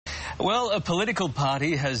Well, a political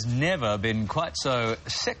party has never been quite so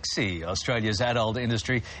sexy. Australia's adult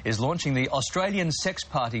industry is launching the Australian Sex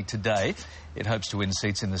Party today. It hopes to win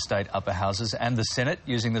seats in the state upper houses and the Senate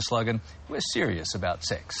using the slogan, "We're serious about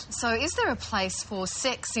sex." So is there a place for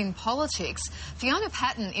sex in politics? Fiona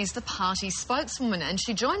Patten is the party spokeswoman and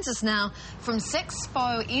she joins us now from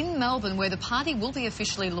Sexpo in Melbourne, where the party will be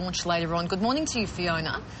officially launched later on. Good morning to you,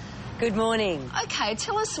 Fiona. Good morning. OK,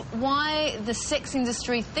 tell us why the sex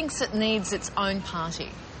industry thinks it needs its own party.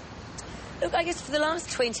 Look, I guess for the last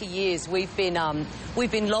 20 years we've been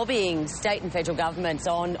lobbying state and federal governments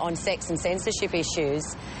on sex and censorship issues,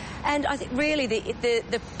 and I think really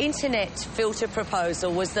the internet filter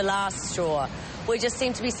proposal was the last straw. We just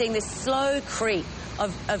seem to be seeing this slow creep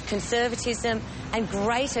of conservatism and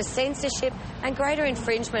greater censorship and greater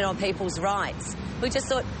infringement on people's rights. We just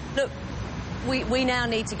thought, look, we now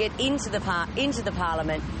need to get into the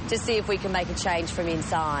parliament to see if we can make a change from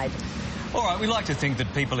inside. All right, we like to think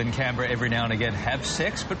that people in Canberra every now and again have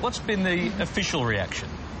sex, but what's been the official reaction,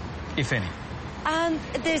 if any?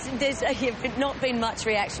 There's not been much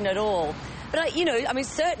reaction at all. But,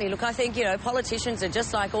 certainly, look, I think, politicians are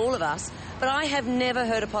just like all of us, but I have never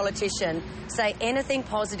heard a politician say anything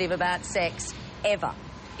positive about sex, ever.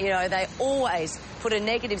 They always put a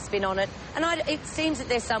negative spin on it, and it seems that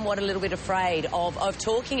they're somewhat a little bit afraid of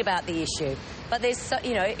talking about the issue. But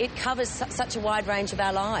it covers such a wide range of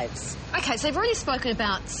our lives. OK, so you've already spoken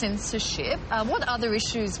about censorship. What other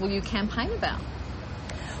issues will you campaign about?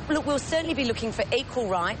 Look, we'll certainly be looking for equal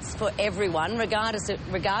rights for everyone,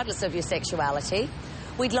 regardless of your sexuality.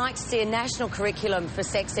 We'd like to see a national curriculum for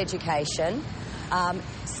sex education,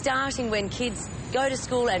 starting when kids go to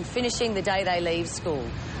school and finishing the day they leave school.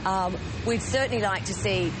 We'd certainly like to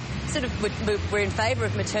see, we're in favour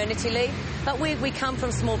of maternity leave, but we come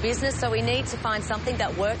from small business, so we need to find something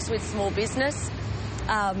that works with small business.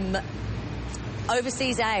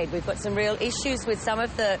 Overseas aid, we've got some real issues with some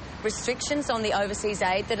of the restrictions on the overseas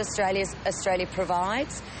aid that Australia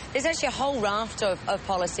provides. There's actually a whole raft of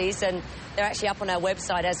policies, and they're actually up on our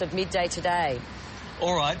website as of midday today.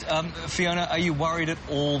 All right, Fiona, are you worried at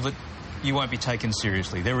all that you won't be taken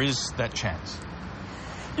seriously? There is that chance.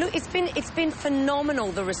 Look, it's been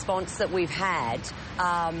phenomenal, the response that we've had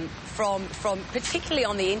from particularly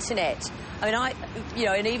on the internet. I mean,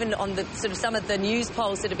 and even on the some of the news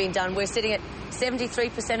polls that have been done, we're sitting at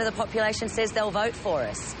 73% of the population says they'll vote for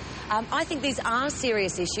us. I think these are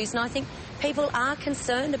serious issues, and I think people are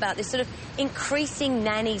concerned about this sort of increasing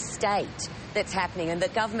nanny state that's happening, and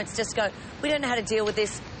that governments just go, we don't know how to deal with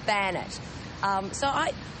this, ban it. So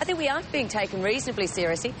I think we are being taken reasonably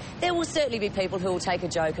seriously. There will certainly be people who will take a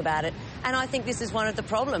joke about it, and I think this is one of the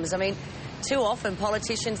problems. I mean, too often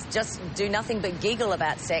politicians just do nothing but giggle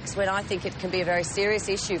about sex, when I think it can be a very serious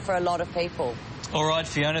issue for a lot of people. All right,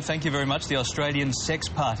 Fiona, thank you very much. The Australian Sex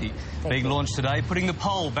Party being launched today, putting the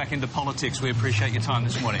poll back into politics. We appreciate your time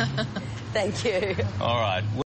this morning. Thank you. All right.